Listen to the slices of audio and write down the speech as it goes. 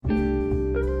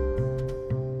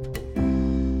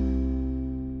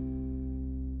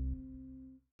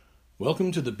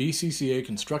Welcome to the BCCA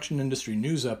Construction Industry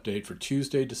News Update for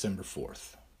Tuesday, December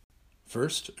 4th.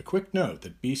 First, a quick note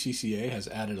that BCCA has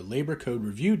added a labor code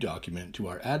review document to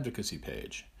our advocacy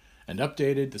page and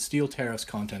updated the steel tariffs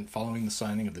content following the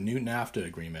signing of the new NAFTA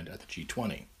agreement at the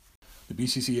G20. The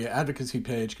BCCA advocacy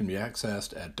page can be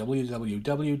accessed at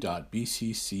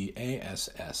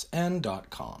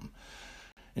www.bccassn.com.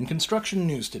 In construction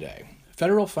news today,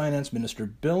 Federal Finance Minister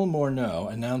Bill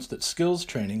Morneau announced that skills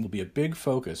training will be a big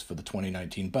focus for the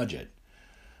 2019 budget.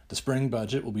 The spring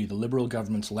budget will be the Liberal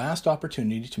government's last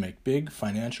opportunity to make big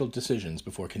financial decisions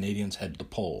before Canadians head to the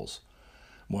polls.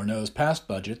 Morneau's past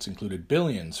budgets included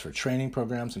billions for training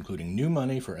programs, including new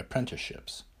money for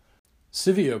apprenticeships.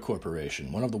 Civeo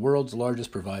Corporation, one of the world's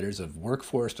largest providers of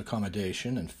workforce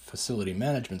accommodation and facility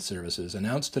management services,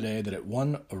 announced today that it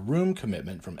won a room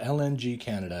commitment from LNG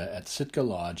Canada at Sitka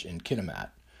Lodge in Kitimat.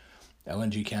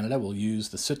 LNG Canada will use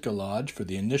the Sitka Lodge for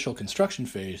the initial construction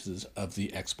phases of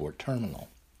the export terminal.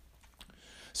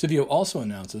 Civeo also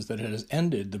announces that it has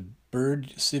ended the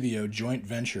Bird-Civeo joint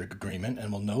venture agreement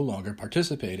and will no longer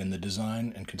participate in the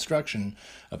design and construction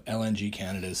of LNG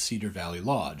Canada's Cedar Valley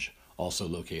Lodge, also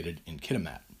located in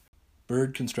Kitimat.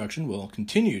 Bird Construction will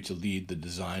continue to lead the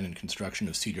design and construction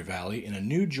of Cedar Valley in a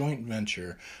new joint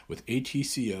venture with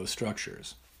ATCO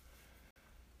Structures.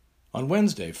 On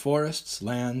Wednesday, Forests,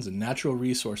 Lands, and Natural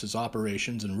Resources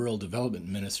Operations and Rural Development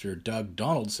Minister Doug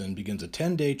Donaldson begins a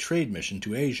 10-day trade mission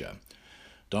to Asia.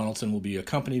 Donaldson will be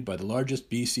accompanied by the largest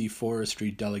BC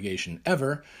forestry delegation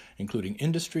ever, including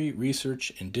industry,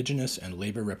 research, Indigenous, and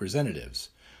labor representatives.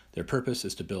 Their purpose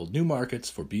is to build new markets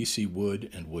for BC wood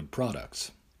and wood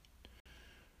products.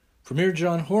 Premier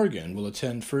John Horgan will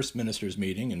attend First Minister's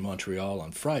meeting in Montreal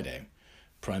on Friday.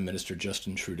 Prime Minister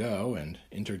Justin Trudeau and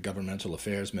Intergovernmental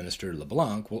Affairs Minister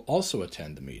LeBlanc will also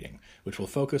attend the meeting, which will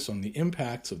focus on the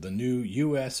impacts of the new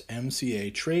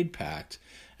USMCA Trade Pact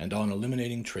and on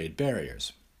eliminating trade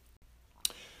barriers.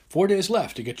 4 days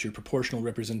left to get your proportional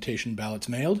representation ballots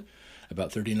mailed.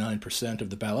 About 39% of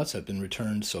the ballots have been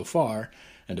returned so far,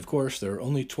 and of course there are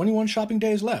only 21 shopping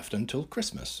days left until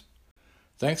Christmas.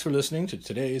 Thanks for listening to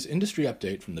today's industry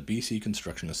update from the BC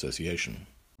Construction Association.